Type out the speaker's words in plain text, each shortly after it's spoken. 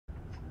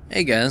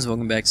Hey guys,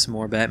 welcome back to some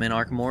more Batman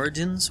Arkham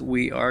Origins.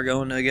 We are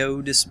going to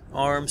go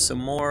disarm some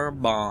more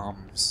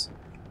bombs.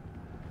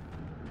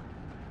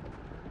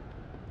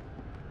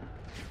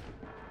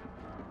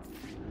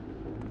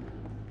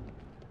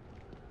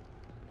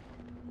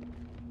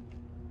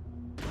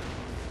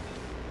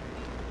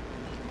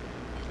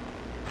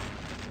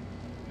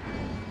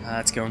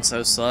 It's going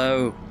so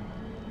slow.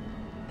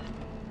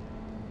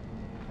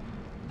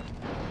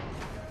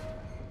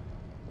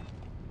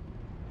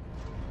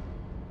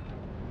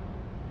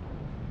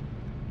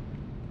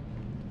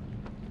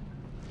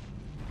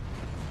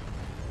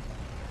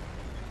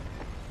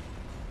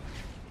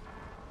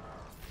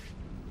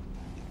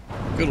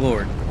 Good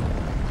lord.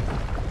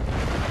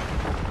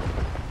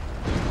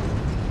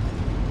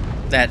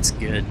 That's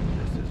good.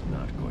 This is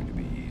not going to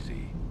be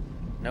easy.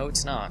 No,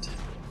 it's not.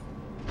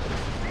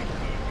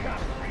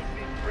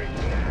 I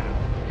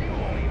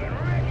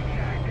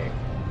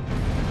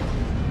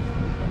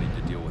need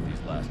to deal with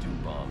these last two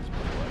bombs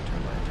before I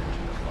turn my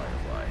attention to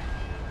FireFly.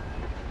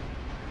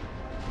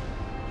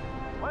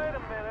 Wait a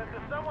minute,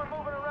 there's someone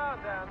moving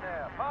around down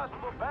there.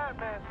 Possible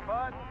Batman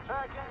spot and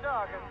tracking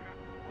target.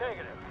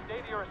 Negative.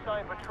 Stay to your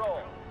assigned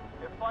patrol.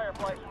 If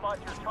FireFly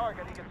spots your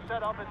target, he can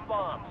set off his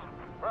bombs.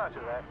 Roger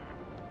that.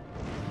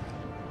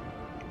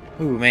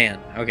 Ooh, man.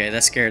 Okay,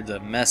 that scared the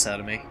mess out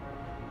of me.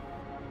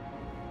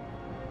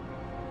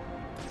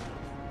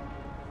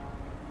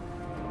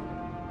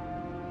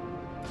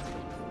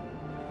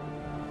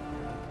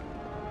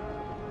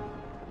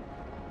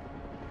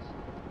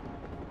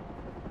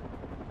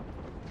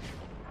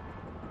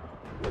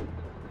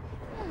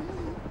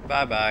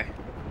 Bye-bye.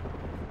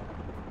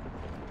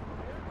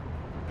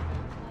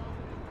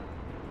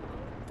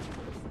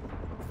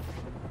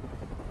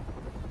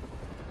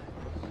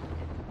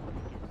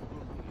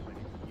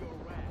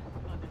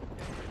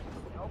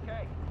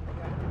 Okay.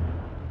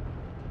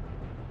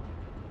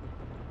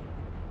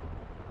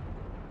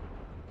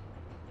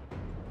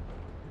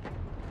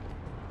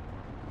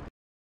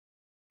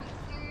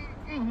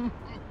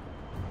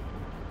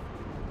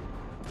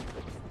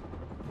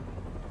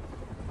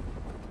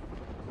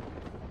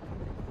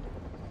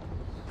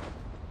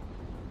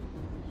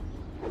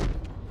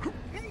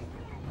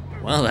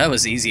 Well, that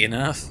was easy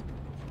enough.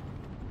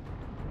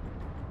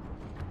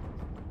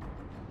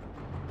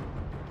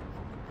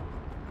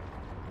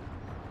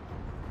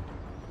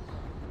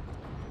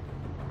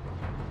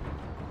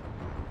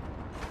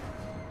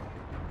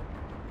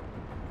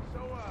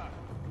 So,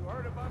 you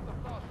heard about the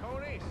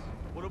Falcones?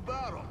 What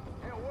about him?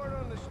 Hey, word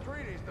on the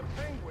street is the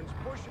Penguin's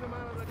pushing him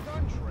out of the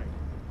country.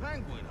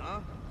 Penguin, huh?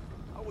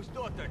 I always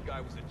thought that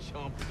guy was a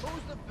chump.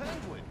 Who's the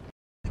Penguin?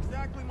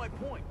 Exactly my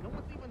point. No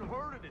one's even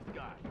heard of this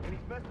guy. And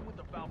he's messing with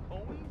the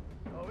Falcones?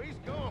 Oh, he's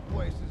going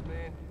places,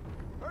 man.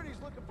 Heard he's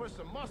looking for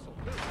some muscle,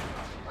 too.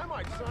 I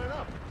might sign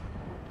up.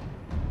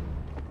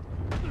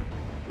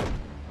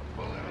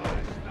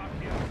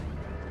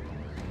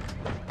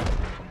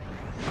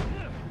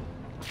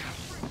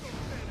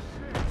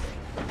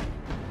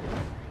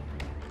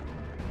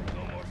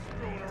 No more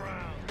screwing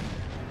around.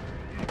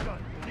 Need a gun.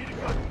 Need a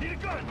gun. Need a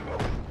gun.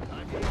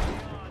 I'm the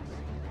odds.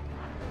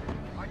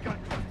 I got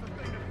just the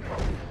thing to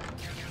fix.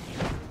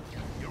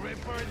 You're in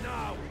for it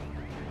now.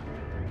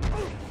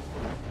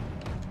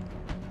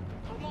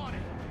 I'm on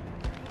it.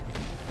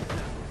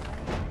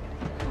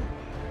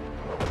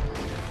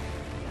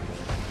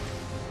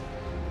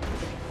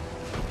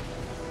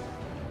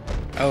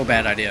 Oh,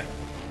 bad idea.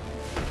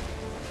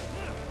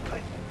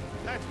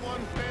 That's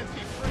one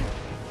fancy freak.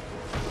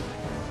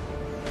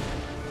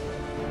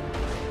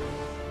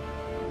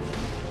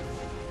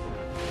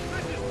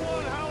 This is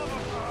one hell of a...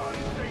 Oh,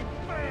 this ain't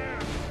fair.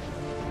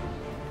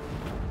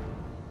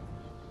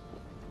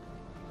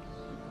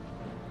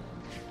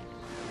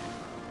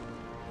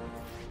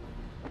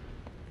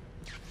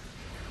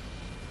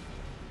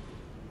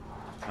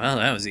 Well,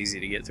 that was easy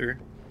to get through.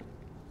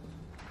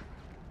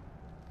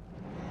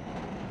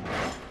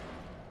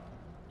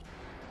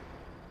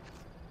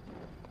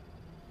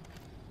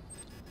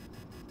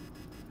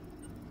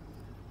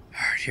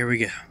 Alright, here we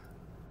go.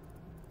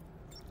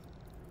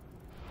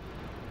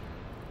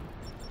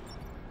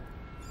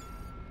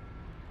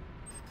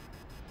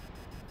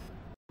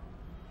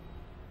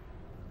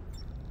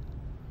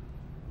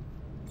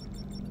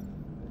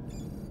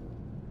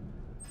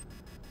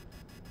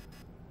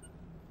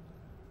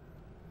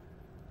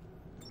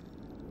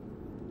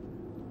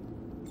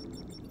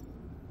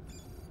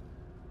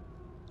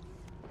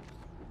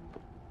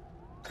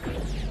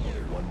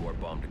 One more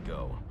bomb to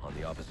go, on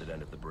the opposite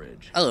end of the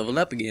bridge. I leveled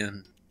up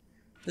again.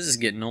 This is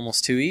getting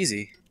almost too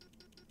easy.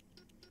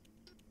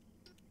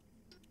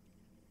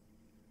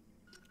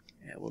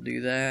 Yeah, we'll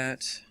do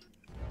that.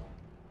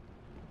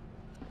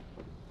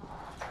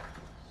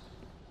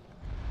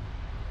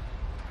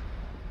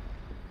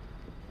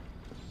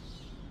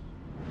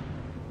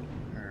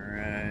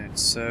 Alright,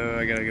 so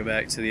I gotta go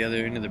back to the other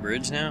end of the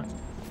bridge now.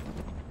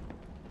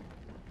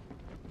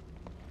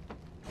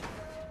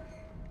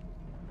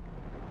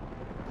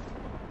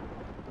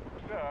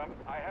 Sir,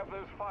 I have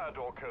those fire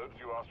door codes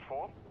you asked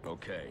for. Okay.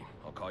 Okay,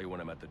 I'll call you when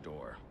I'm at the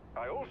door.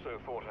 I also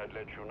thought I'd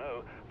let you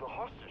know the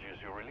hostages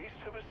you released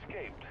have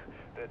escaped.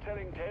 They're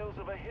telling tales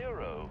of a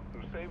hero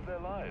who saved their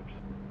lives.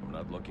 I'm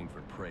not looking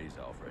for praise,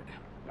 Alfred.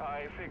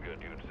 I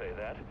figured you'd say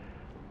that.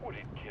 Would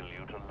it kill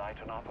you to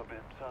lighten up a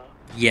bit, sir?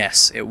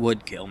 Yes, it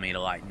would kill me to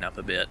lighten up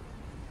a bit.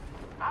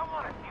 I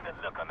want to see the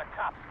look on the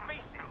cops'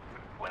 faces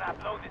when I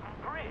blow this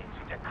bridge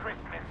into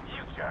Christmas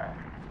future.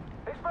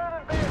 He's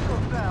burning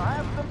vehicles now.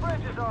 Half the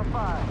bridge is on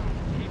fire.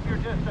 Keep your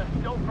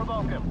distance. Don't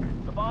provoke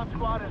him. The bomb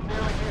squad is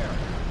nearly here.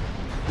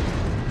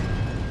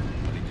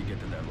 I need to get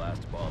to that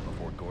last bomb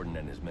before Gordon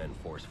and his men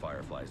force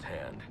FireFly's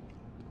hand.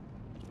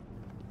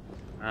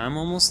 I'm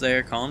almost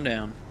there. Calm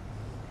down.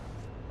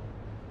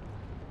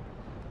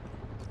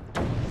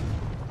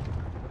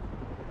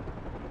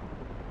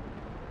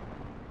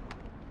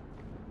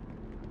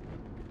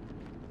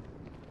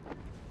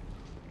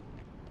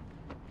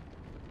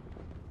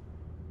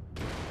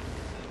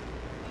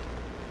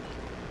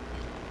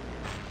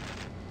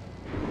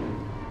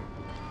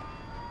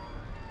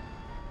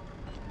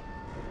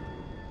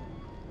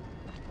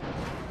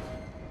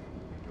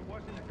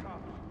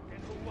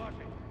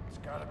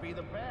 Gotta be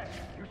the bat.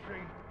 You say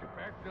the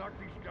bat knocked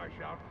these guys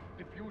out,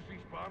 defuse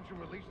these bombs, and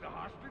release the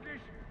hostages?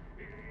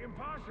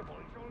 Impossible.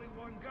 He's only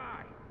one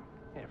guy.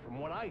 And from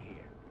what I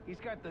hear, he's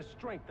got the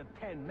strength of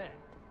 10 men.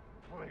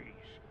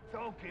 Please,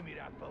 don't give me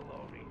that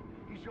baloney.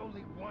 He's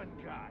only one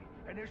guy,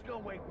 and there's no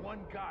way one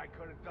guy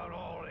could have done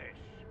all this.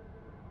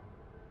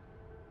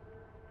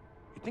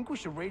 You think we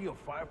should radio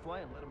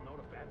FireFly and let him know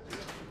the bat's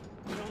here?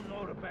 We don't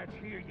know the bat's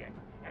here yet,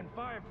 and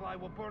FireFly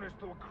will burn us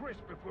to a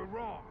crisp if we're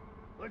wrong.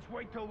 Let's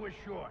wait till we're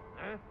sure,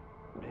 huh?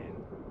 Man,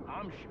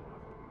 I'm sure.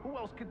 Who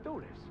else could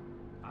do this?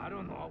 I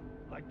don't know,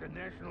 like the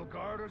National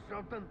Guard or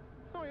something?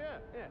 Oh, yeah.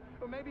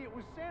 Or maybe it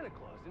was Santa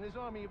Claus and his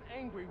army of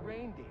angry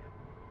reindeer.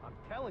 I'm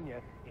telling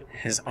you, it was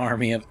His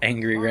army of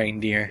angry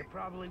reindeer. You're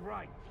probably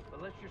right,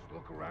 but let's just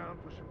look around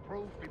for some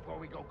proof before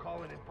we go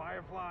calling in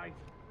FireFly.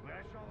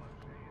 That's all I'm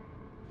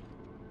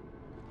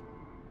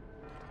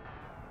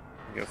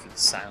saying. Go for the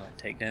silent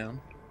takedown.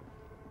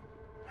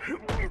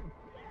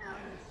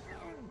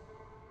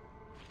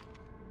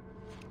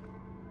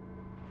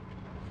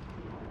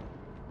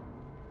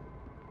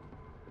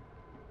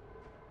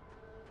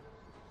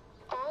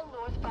 All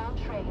northbound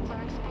trains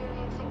are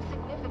experiencing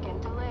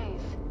significant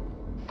delays.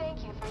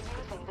 Thank you for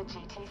using the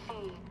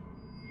GTC.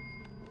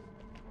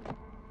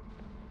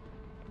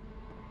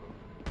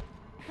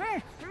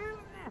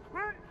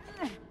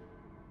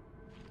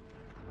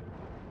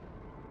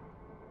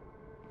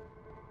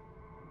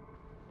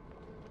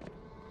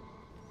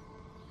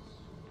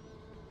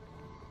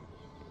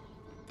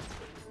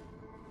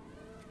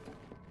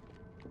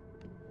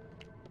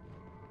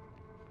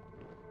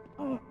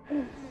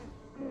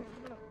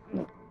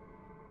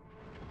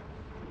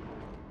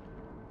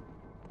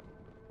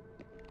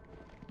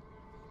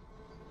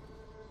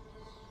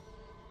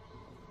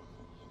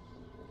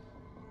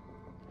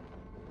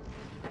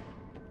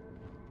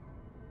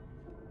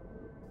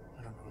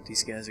 I don't know what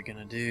these guys are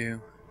gonna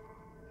do.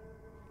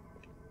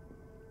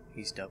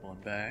 He's doubling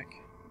back.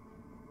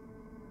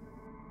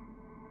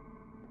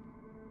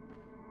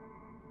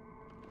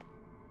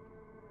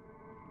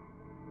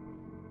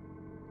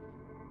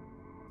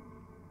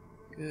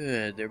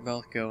 Good, they're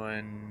both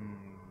going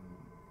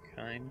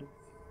kind of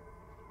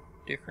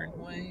different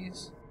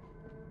ways.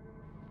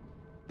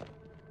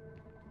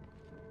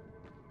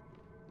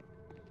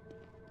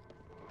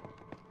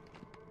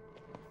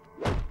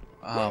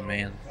 Oh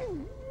man.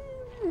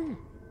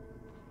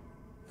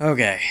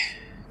 Okay,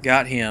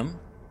 got him.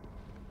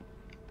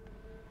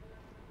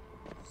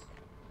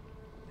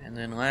 And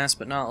then last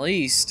but not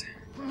least,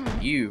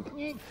 you.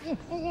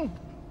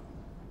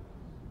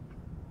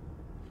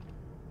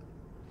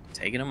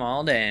 Taking them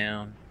all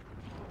down.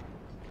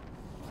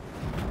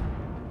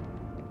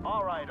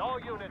 All right, all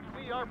units,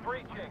 we are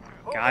breaching.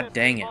 God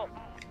dang it.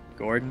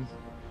 Gordon.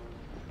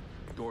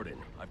 Gordon,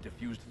 I've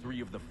defused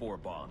 3 of the 4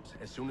 bombs.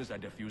 As soon as I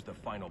defuse the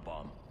final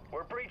bomb.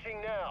 We're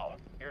breaching now.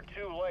 You're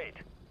too late.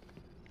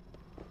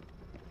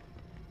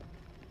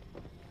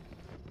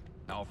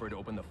 Alfred,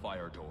 open the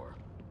fire door.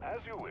 As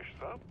you wish,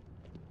 sir.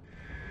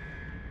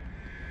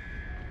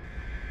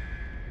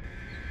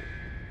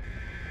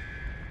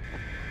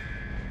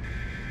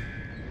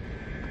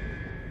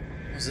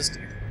 What's this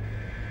do?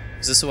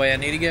 Is this the way I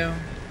need to go?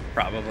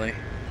 Probably.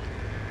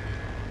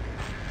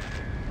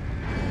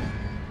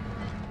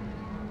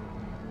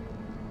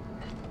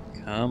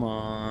 Come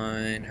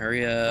on,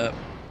 hurry up.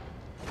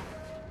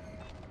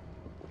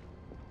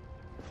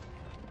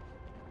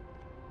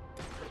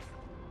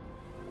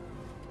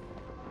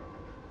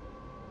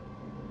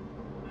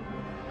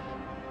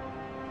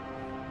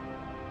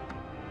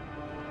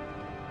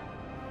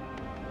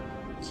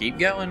 Keep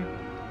going.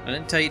 I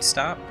didn't tell you to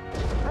stop.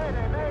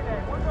 Mayday,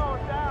 mayday, we're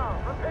going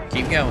down. Repeat.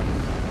 Keep going.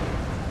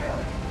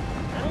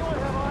 Anyone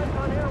have eyes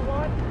on Air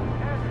 1?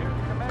 Answer,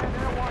 command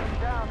Air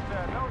 1 down,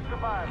 sir. No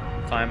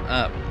survivors. Climb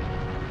up.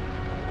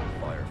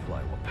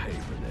 FireFly will pay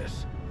for this.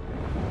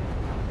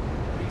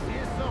 He's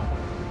here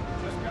somewhere.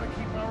 Just gotta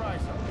keep our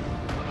eyes open.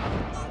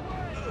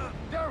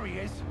 There he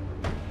is.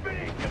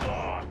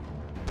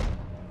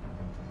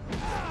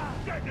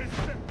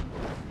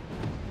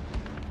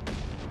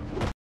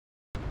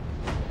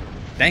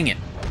 Dang it.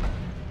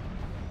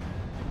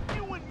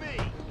 You and me.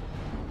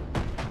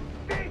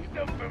 Save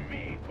some for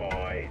me,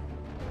 boys.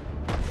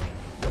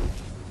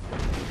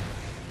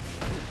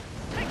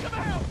 Take him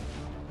out.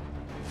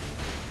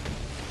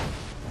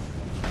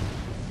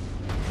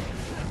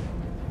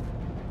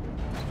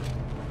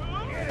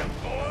 Get him,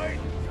 boys.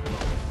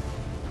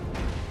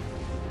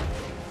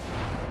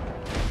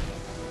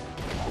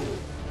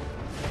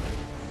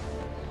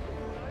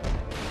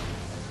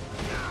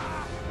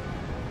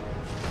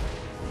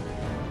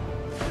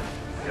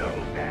 No,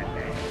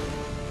 Batman.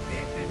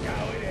 This is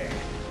how it is.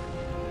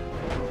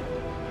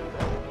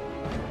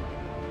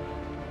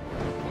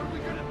 What are we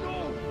gonna do?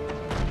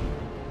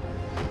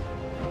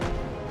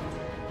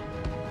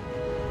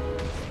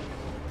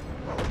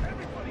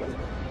 Everybody,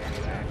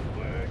 any last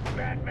words,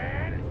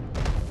 Batman?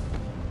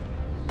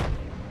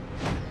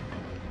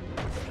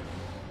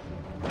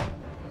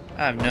 I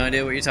have no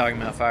idea what you're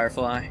talking about,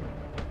 Firefly.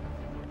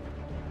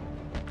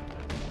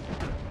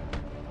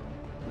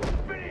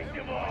 Finish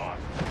him off.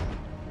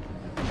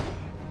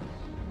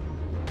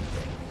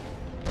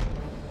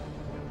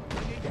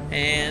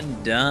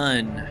 And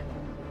done.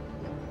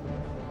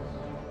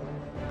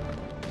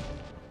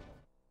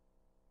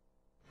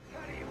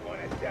 How do you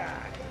want to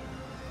die?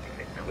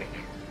 In a quick,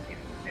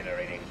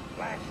 incinerating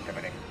flash of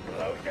an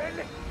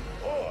explosion?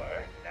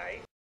 Or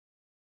nice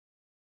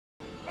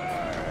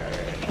burn?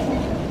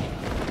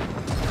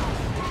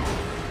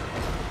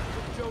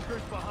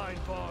 Joker's behind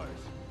bars.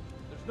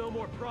 There's no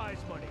more prize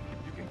money.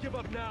 You can give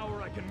up now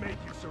or I can make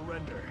you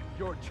surrender.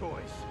 Your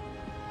choice.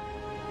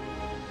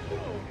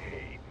 Don't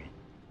hate me.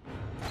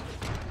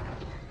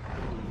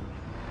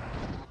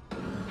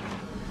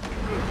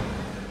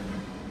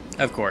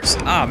 Of course.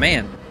 Ah,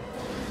 man.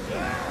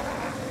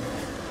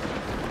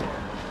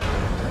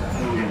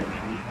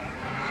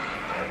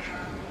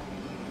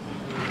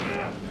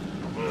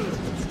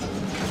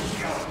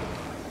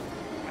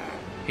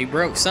 He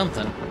broke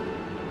something.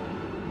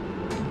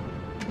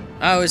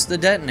 Oh, it's the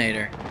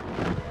detonator. I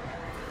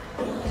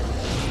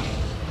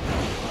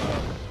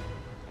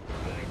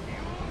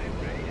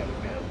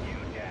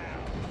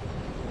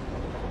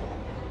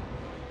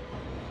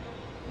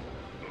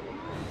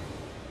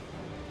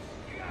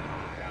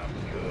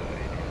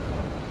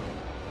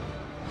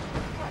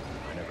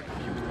never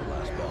defused the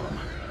last bomb.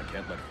 I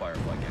can't let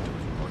FireFly get to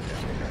his remote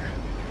detonator.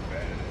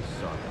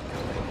 Sorry.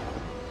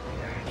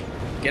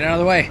 Get out of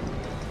the way.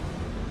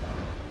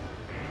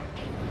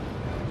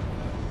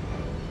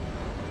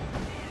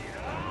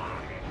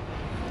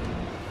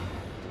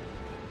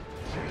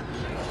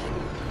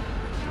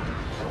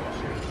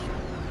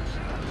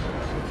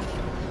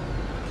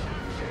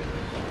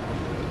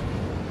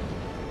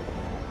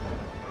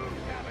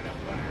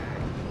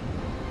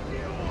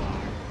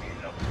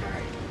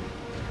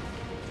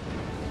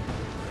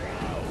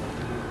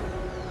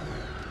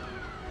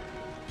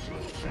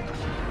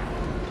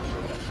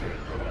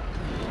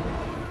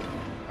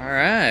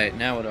 Alright,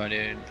 now what do I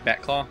do?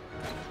 Batclaw?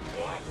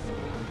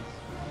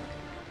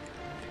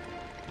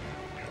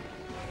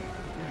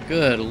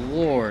 Good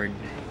lord.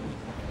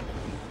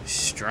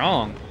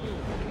 Strong.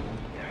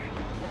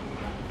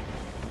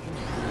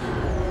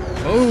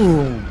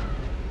 Boom!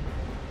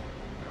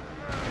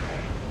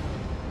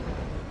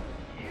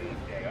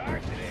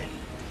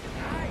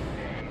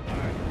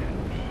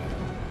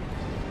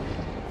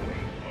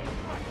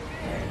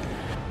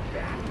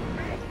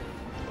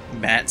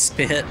 Bat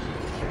spit.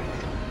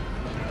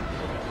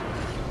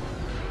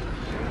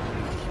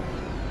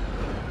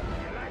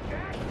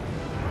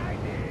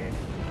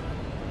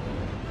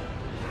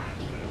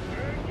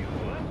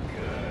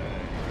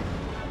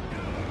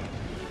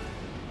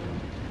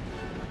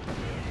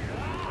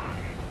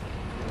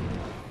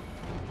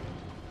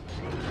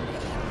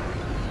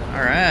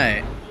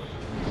 Alright.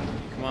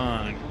 Come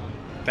on.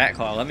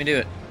 Batclaw, let me do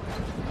it.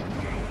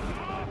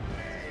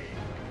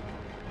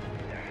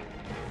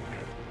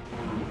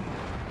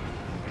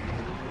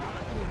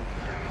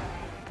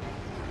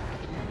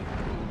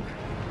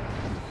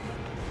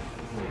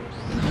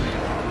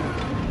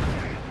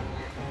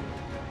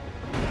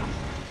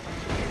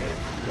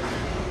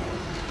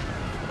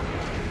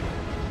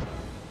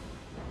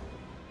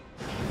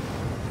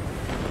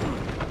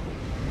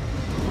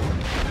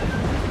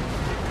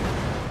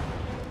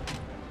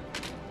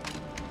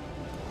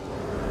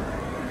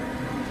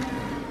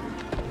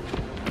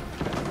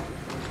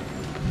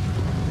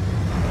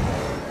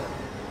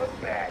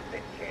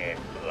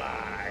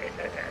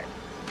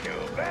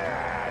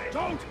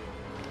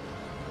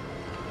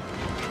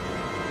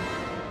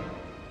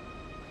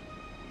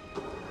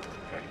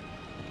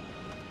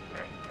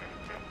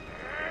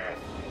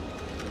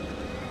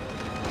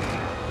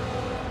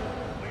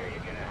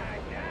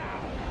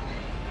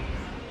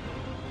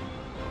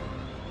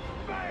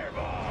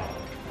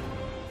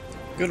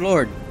 Good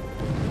lord.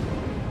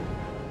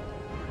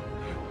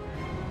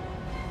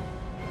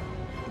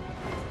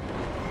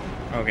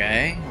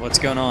 Okay, what's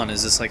going on?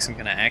 Is this like some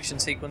kind of action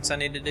sequence I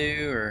need to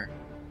do, or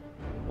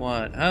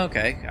what? Oh,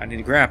 okay, I need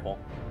to grapple.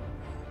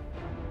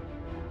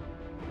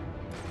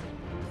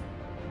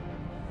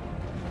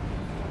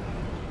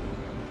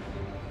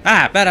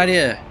 Ah, bad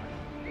idea.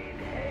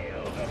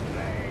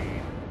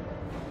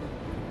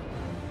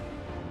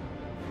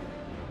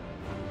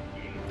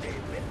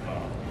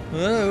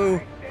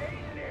 Whoa.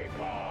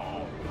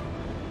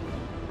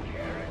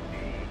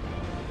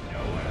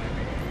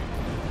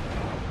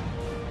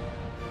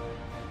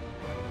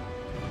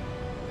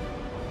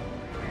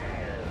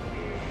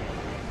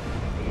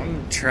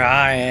 I'm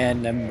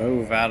trying to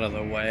move out of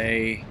the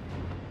way.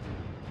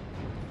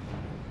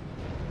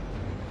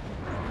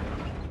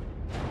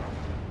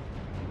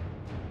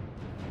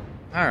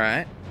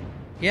 Alright.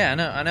 Yeah,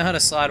 I know how to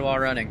slide while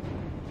running.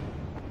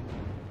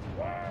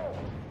 Whoa!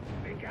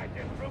 Think I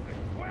just broke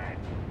a sweat?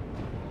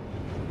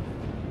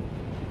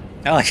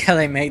 I like how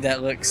they made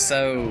that look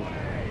so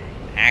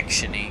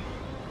action-y.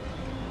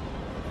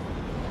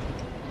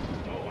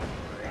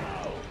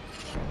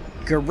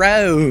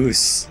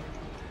 Gross!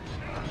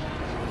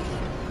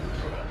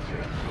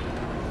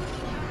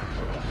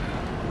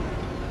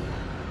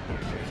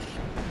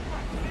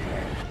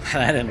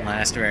 That didn't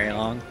last very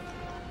long.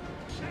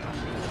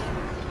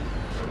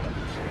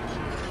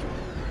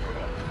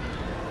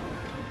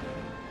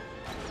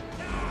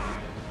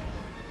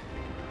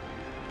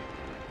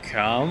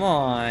 Come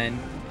on.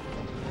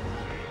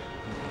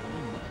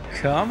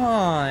 Come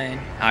on.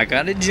 I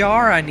got a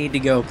jar I need to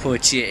go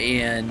put you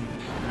in.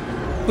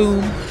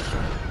 Boom.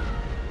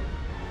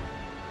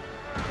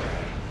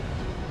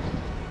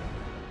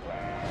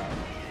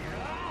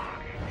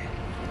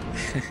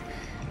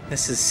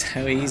 This is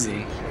so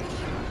easy.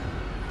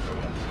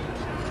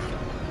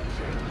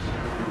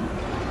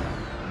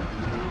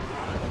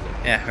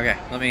 Yeah,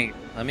 okay.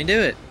 Let me do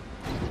it.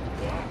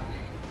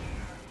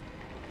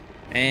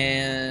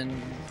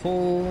 And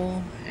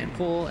pull and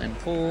pull and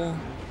pull.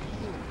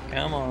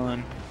 Come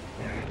on.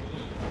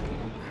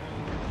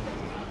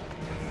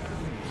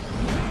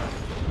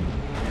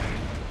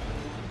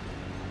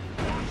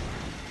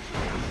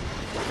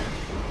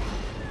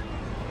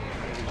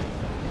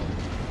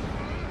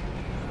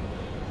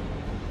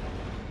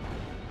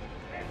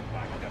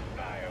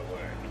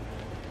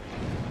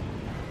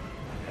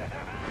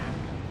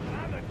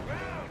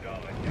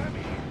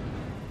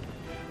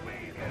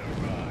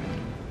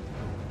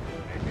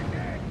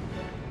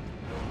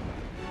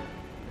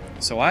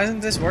 So why isn't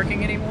this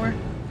working anymore?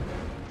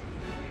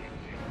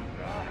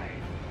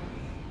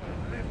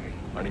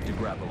 I need to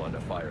grapple onto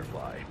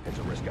FireFly. It's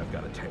a risk I've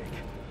got to take.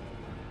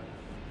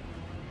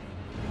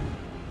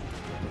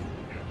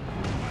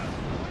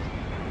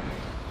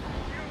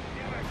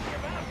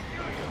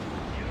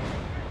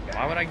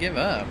 Why would I give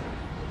up?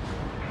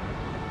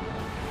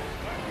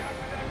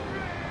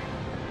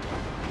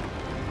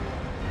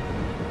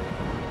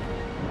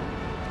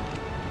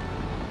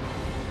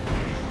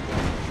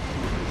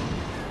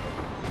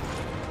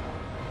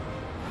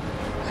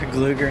 A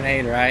glue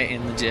grenade right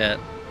in the jet.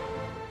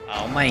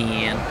 Oh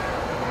man.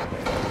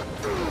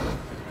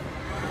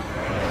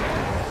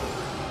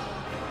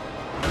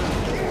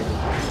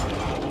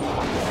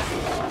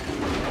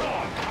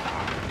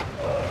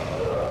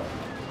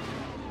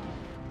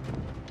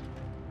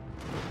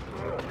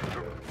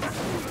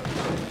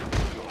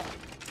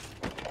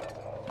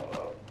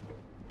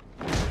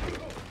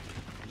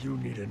 You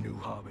need a new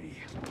hobby.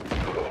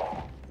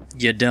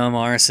 You dumb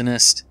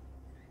arsonist.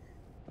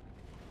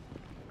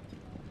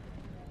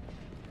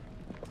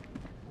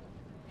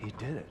 He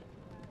did it.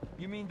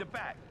 You mean the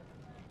bat?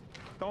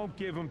 Don't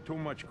give him too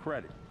much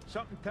credit.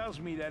 Something tells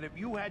me that if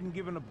you hadn't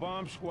given the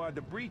bomb squad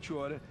the breach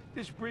order,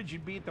 this bridge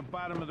would be at the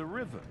bottom of the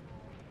river.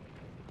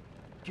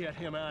 Get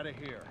him out of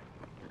here.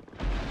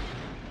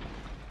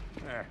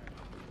 Eh.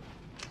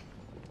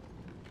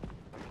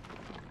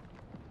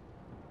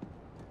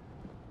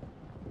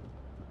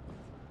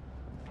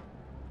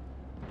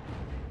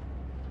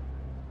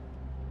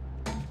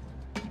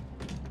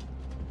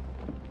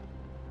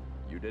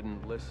 You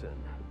didn't listen.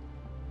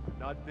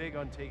 Not big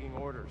on taking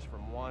orders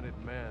from wanted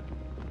men.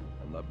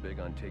 I'm not big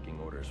on taking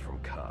orders from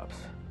cops.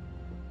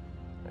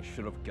 I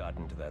should have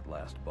gotten to that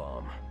last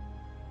bomb.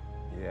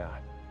 Yeah.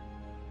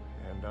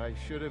 And I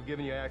should have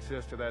given you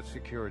access to that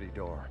security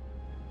door.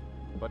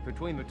 But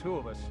between the two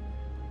of us,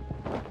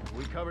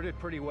 we covered it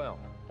pretty well.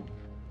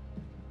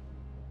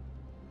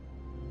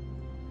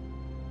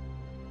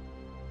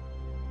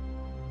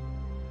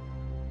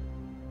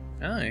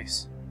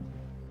 Nice.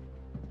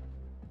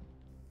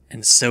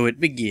 And so it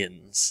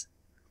begins.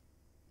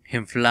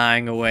 Him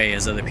flying away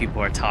as other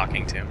people are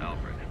talking to him.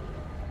 Alfred.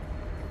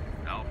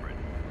 Alfred,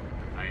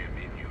 I am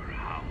in your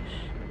house.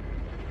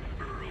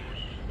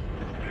 Bruce,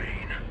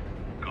 Payne,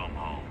 come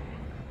home.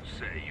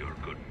 Say your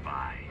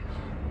goodbyes.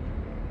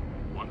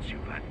 Once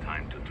you've had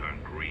time to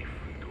turn grief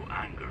into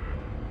anger,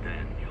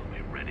 then you'll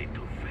be ready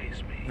to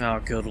face me.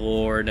 Oh, good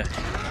lord. I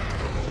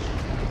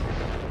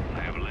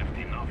have left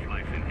enough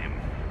life in him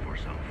for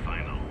some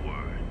final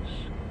words.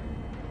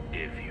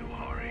 If you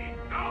hurry.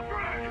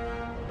 Alfred!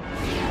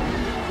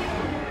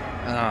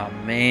 Oh,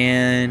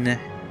 man.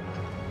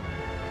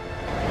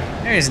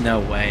 There's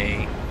no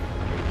way.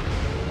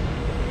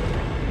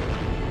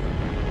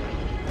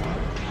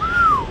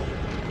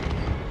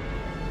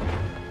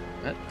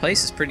 That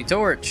place is pretty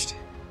torched.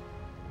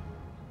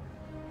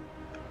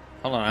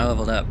 Hold on, I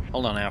leveled up.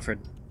 Hold on, Alfred.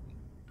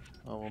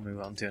 Oh, we'll move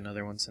on to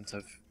another one since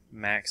I've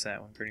maxed that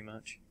one pretty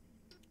much.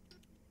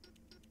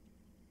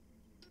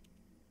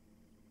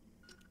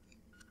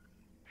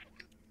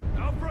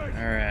 Alfred!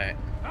 Alright.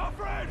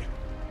 Alfred!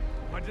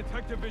 My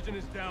detective vision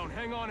is down.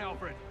 Hang on,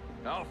 Alfred.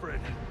 Alfred.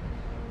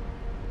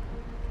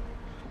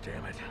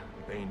 Damn it.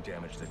 Bane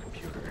damaged the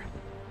computer.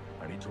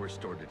 I need to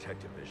restore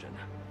detective vision.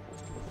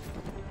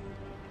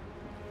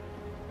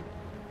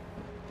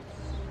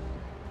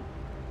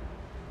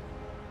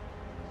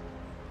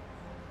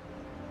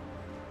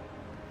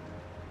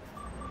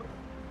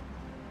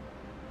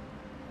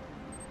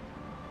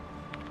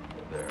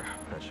 There,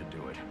 that should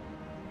do it.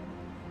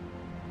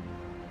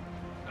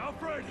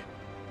 Alfred!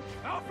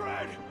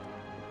 Alfred!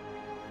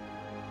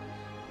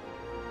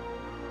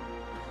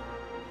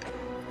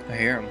 I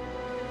hear him.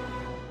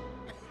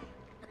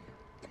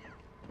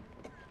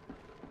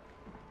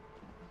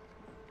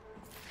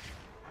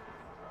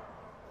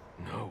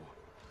 No.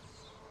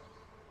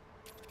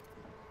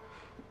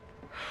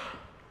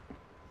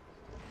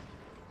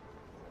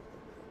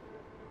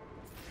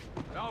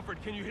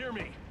 Alfred, can you hear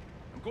me?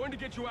 I'm going to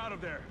get you out of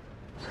there.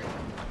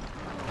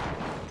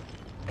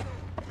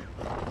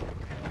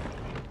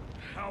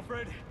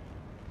 Alfred?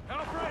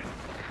 Alfred!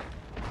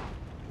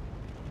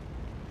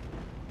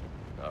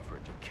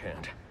 Alfred, you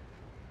can't.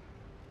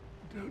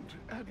 Don't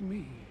add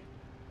me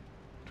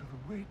to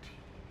the weight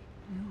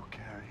you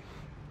carry.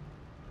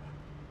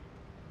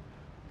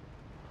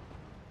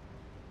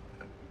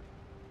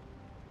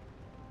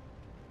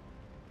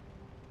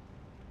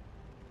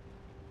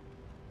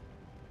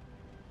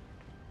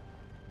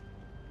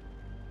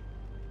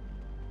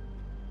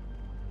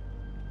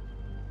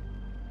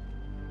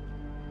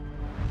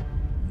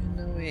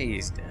 No way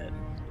he's dead.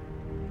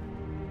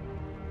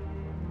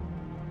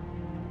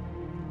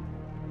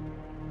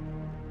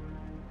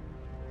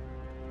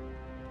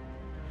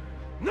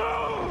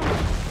 No!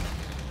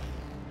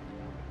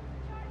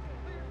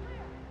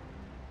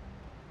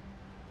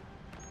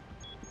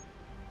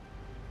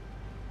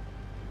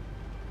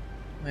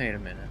 Wait a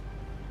minute.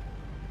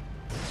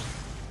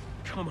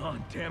 Come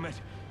on, damn it.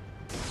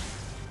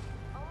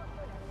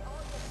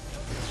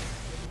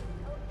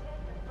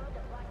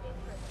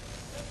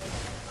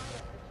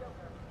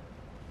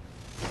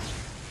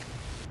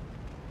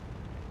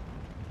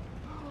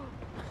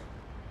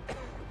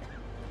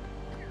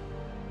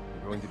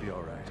 You're going to be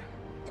all right.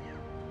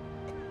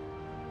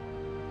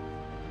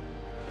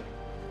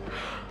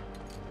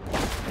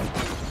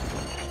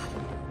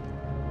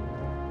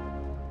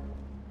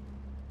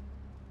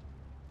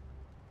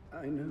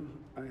 I know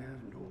I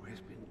haven't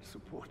always been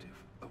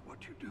supportive of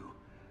what you do,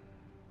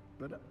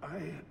 but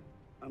I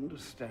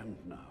understand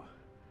now.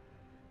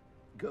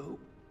 Go.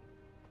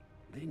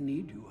 They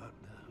need you out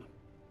there.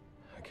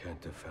 I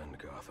can't defend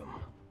Gotham.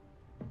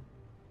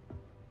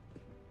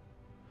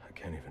 I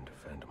can't even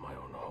defend my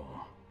own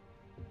home.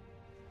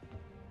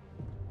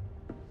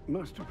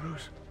 Master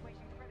Bruce,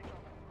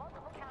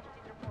 Multiple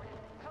casualties reported.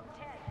 Code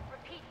 10.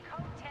 Repeat,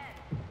 code 10.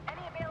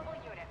 Any available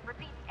unit.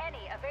 Repeat,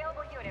 any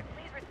available unit.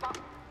 Please respond.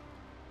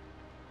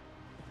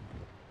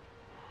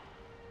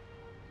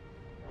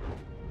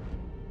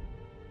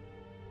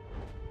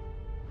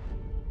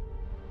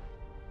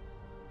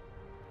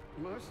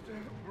 Master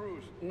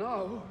Bruce,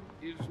 now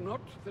is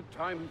not the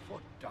time for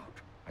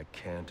doubt. I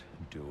can't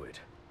do it.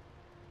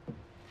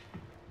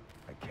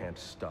 I can't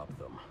stop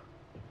them.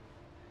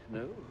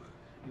 No,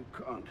 you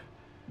can't.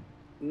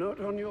 Not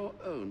on your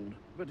own,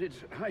 but it's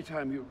high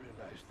time you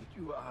realize that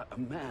you are a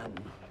man,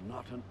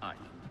 not an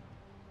island.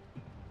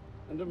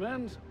 And a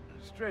man's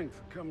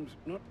strength comes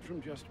not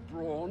from just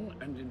brawn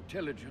and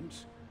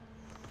intelligence,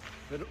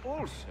 but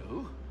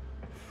also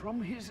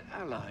from his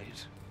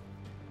allies.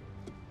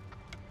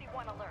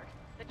 C1 alert.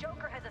 The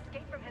Joker has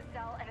escaped from his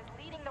cell and is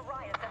leading the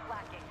riots at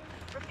Blackgate.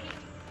 Repeat,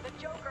 the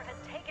Joker has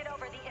taken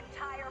over the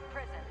entire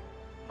prison.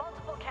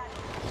 Multiple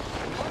casualties.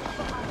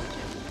 Multiple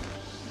hostages.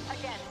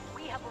 Again,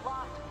 we have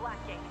lost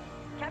Blackgate.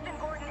 Captain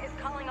Gordon is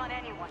calling on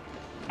anyone.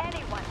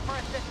 Anyone for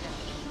assistance.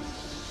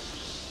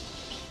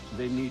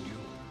 They need you.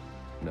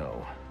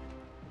 No.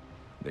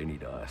 They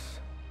need us.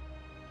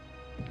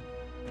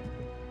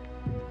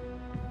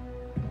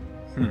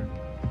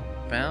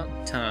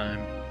 About time.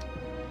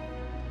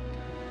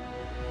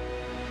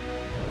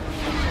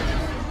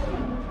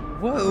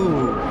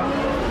 Whoa!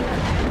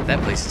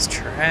 That place is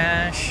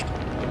trashed.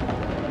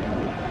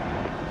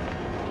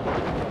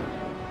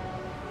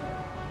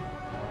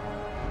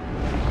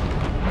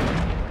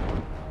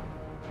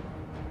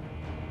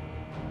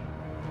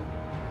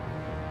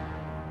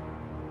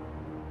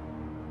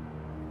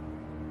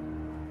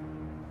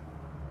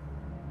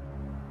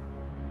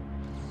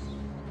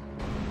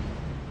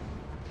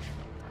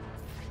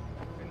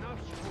 Enough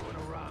screwing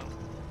around.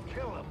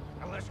 Kill him,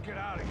 and let's get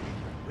out of here.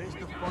 Where's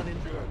the fun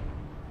in there?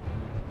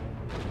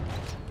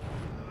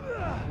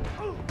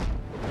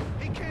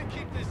 He can't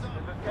keep this up.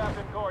 This is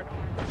Captain Gordon.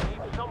 We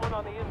need someone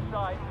on the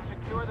inside to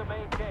secure the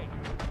main gate.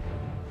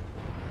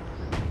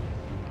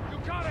 You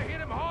gotta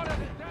hit him harder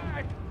than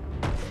that.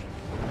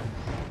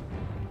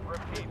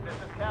 Repeat, this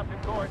is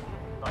Captain Gordon.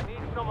 I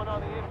need someone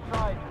on the inside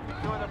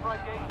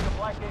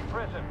Blackgate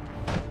Prison.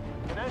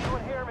 Can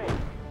anyone hear me?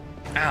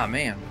 Ah,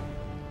 man.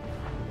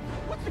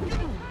 What's it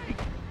gonna take?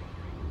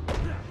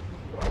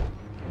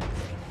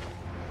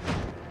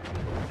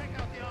 Take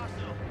out the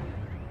arsenal.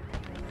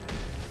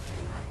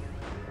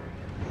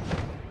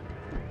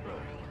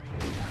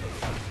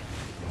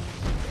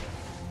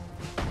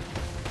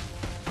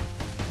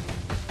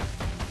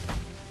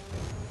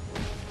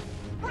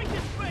 Break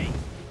his face!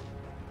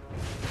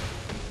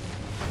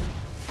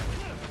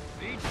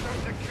 Need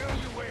something to kill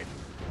you with.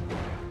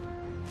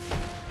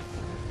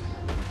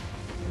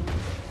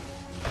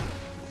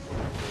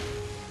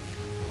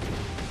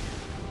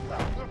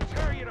 They'll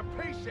tear you to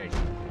pieces.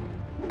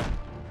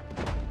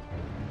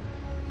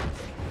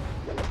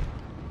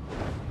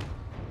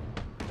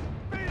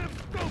 Beat him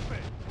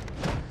stupid!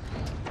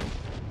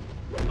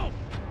 Oh!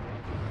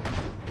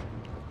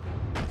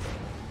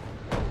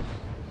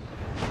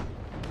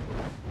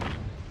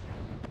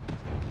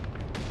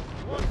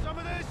 Want some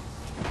of this?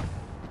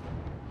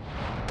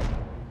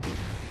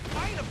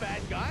 I ain't a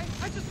bad guy.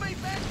 I just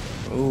made bad.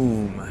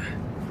 Boom.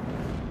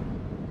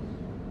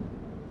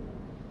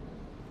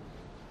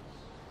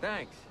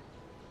 Thanks.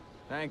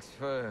 Thanks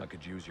for... I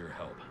could use your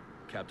help.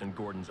 Captain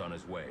Gordon's on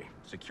his way.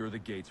 Secure the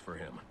gates for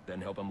him, then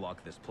help him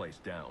lock this place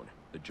down.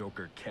 The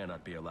Joker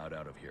cannot be allowed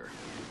out of here.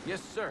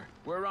 Yes, sir.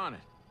 We're on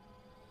it.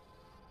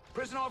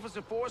 Prison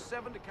Officer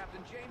 4-7 to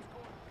Captain James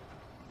Gordon.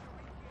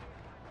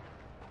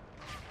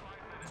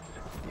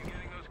 You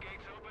getting those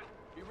gates open?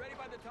 Be ready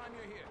by the time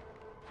you're here.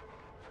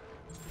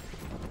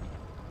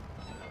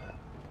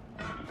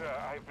 Sir,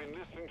 I've been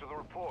listening to the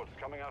reports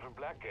coming out of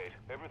Blackgate.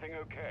 Everything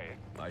okay?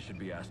 I should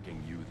be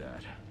asking you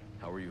that.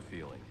 How are you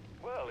feeling?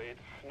 Well,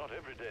 it's not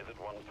every day that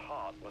one's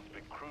heart must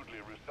be crudely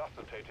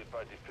resuscitated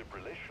by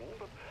defibrillation,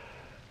 but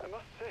I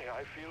must say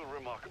I feel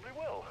remarkably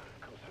well,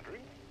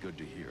 considering. Good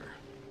to hear.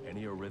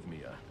 Any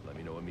arrhythmia, let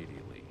me know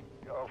immediately.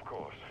 Of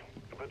course.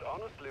 But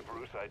honestly,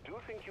 Bruce, I do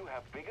think you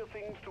have bigger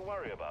things to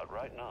worry about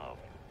right now.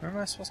 Where am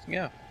I supposed to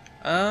go?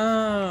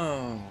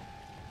 Oh.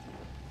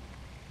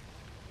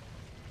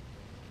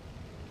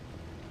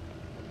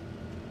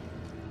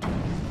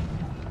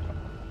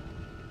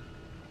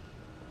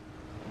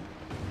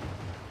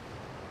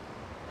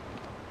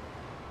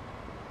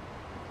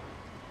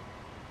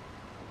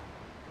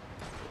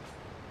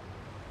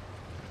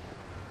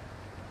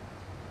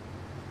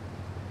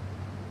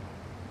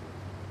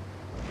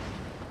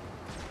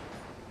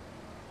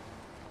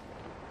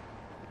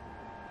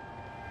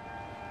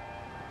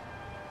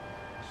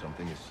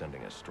 Something is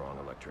sending a strong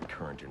electric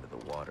current into the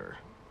water.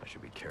 I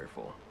should be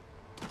careful.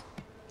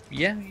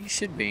 Yeah, you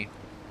should be.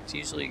 It's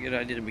usually a good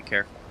idea to be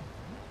careful.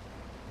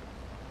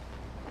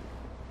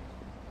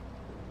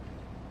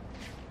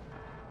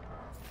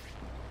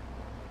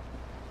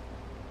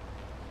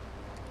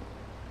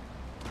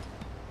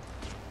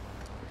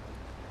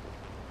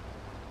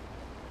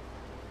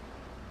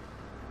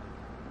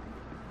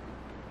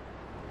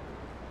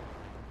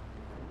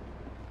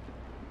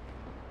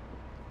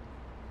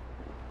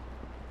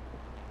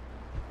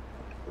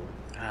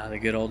 Ah, the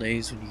good old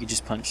days when you could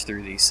just punch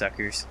through these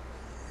suckers.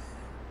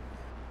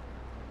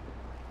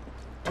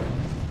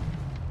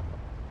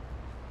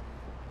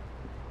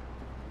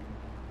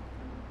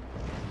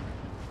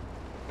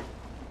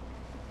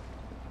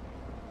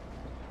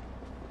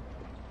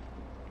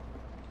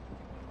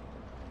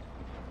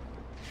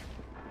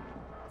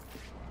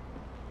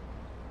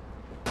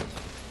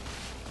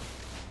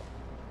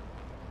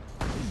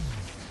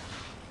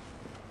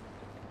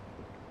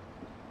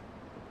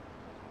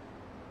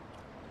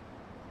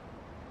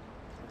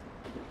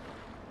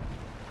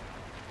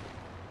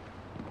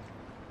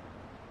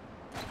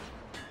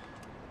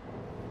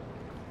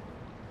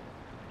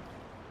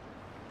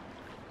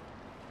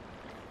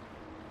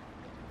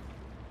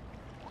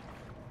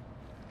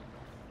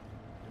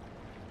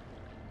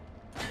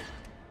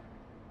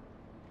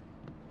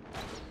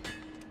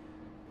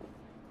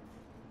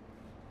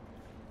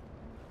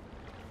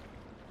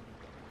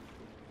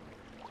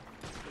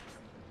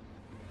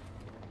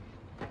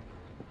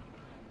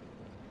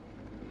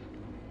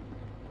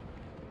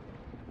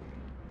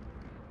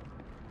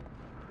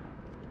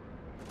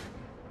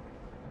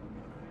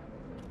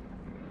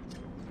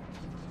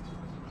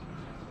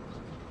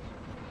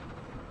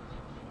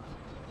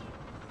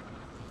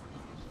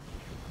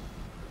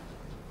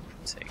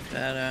 Take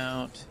that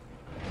out.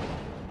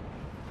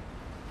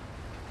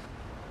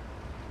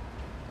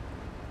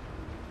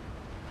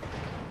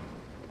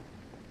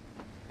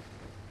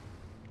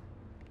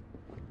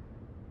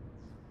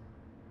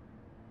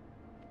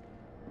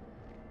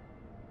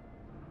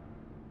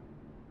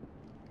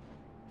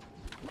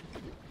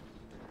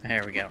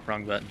 There we go,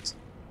 wrong buttons.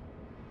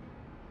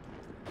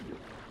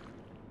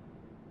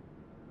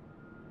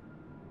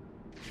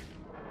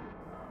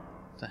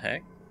 What the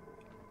heck?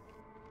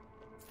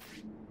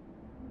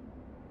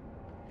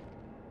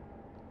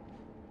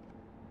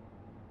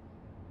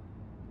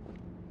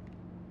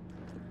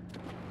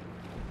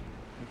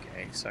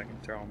 Okay, so I can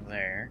throw them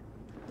there.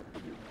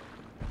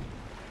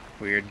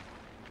 Weird.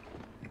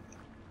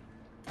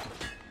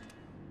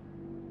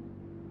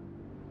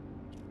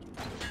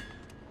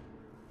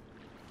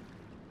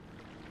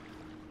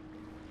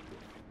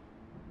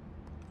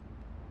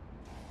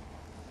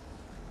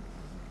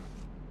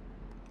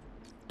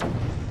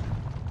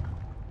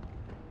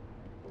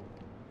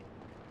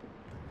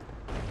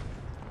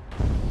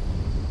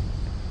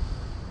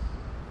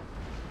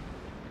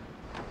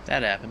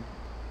 That happened.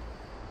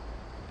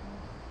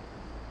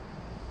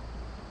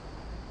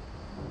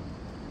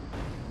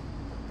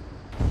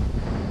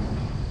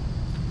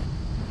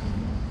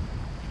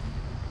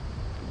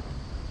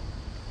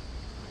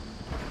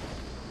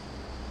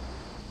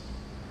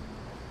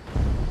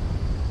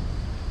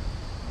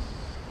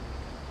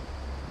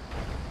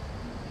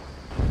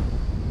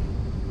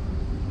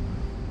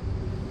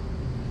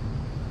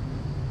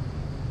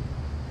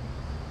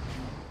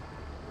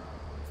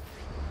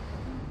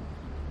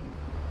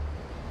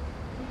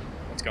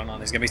 What's going on?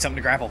 There's gonna be something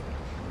to grapple.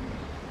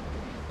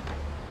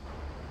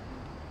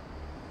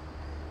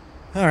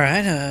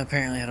 Alright,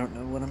 apparently I don't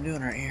know what I'm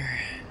doing right here.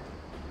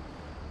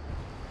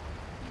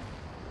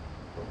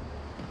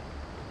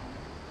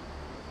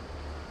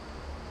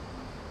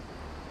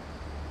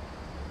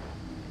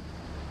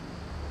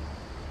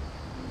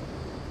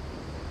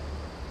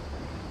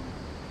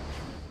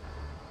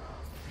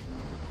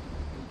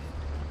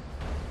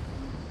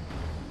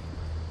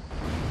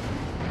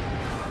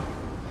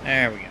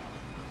 There we go.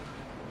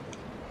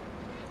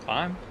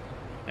 Climb.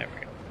 There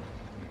we go.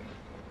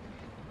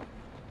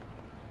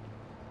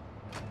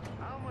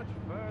 How much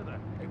further?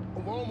 Hey,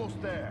 we're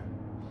almost there.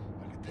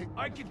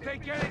 I can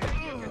take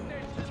anything you can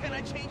dish. Can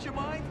I change your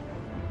mind?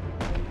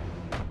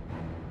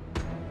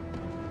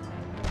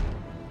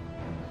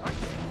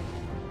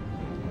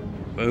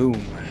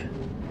 Boom.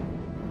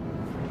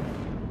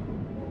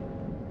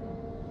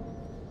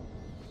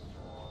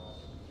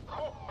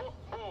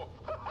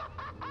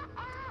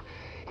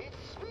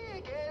 It's me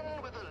again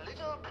with a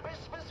little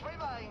Christmas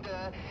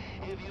reminder.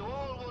 If you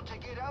all want to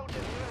get out of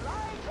here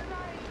alive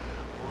tonight,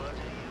 what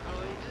are you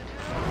going to do?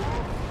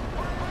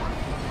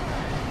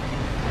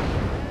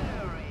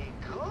 Very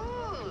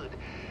good.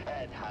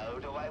 And how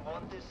do I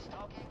want this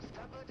stocking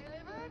stuffer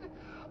delivered?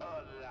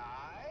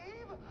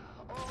 Alive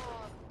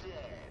or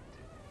dead?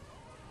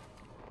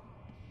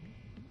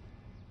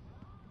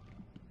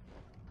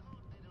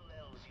 Good little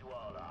elves you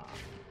all are.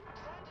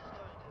 Santa's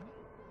going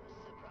to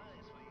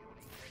surprise for you when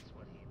he gets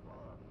what he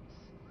wants.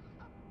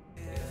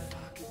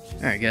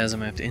 Alright guys, I'm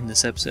going to have to end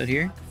this episode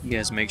here. You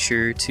guys make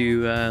sure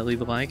to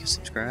leave a like,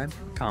 subscribe,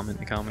 comment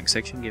in the comment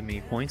section, give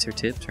me points or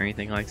tips or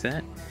anything like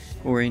that,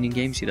 or any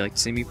games you'd like to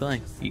see me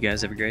play. You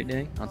guys have a great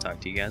day. I'll talk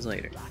to you guys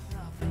later.